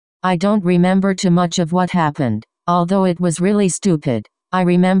I don't remember too much of what happened, although it was really stupid. I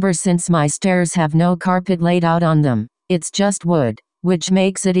remember since my stairs have no carpet laid out on them, it's just wood, which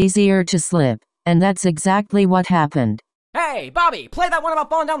makes it easier to slip, and that's exactly what happened. Hey, Bobby, play that one about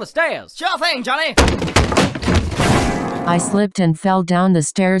falling down the stairs. Sure thing, Johnny. I slipped and fell down the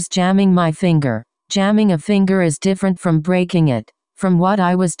stairs, jamming my finger. Jamming a finger is different from breaking it. From what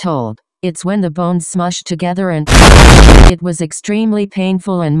I was told, it's when the bones smush together and it was extremely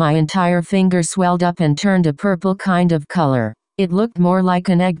painful and my entire finger swelled up and turned a purple kind of color. It looked more like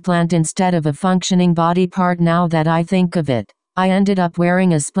an eggplant instead of a functioning body part now that I think of it. I ended up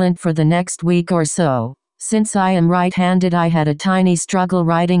wearing a splint for the next week or so. Since I am right-handed, I had a tiny struggle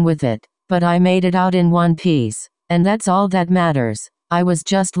writing with it, but I made it out in one piece, and that's all that matters. I was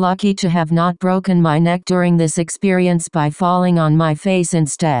just lucky to have not broken my neck during this experience by falling on my face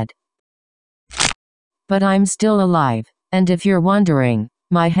instead. But I'm still alive, and if you're wondering,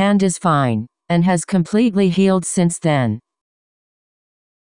 my hand is fine, and has completely healed since then.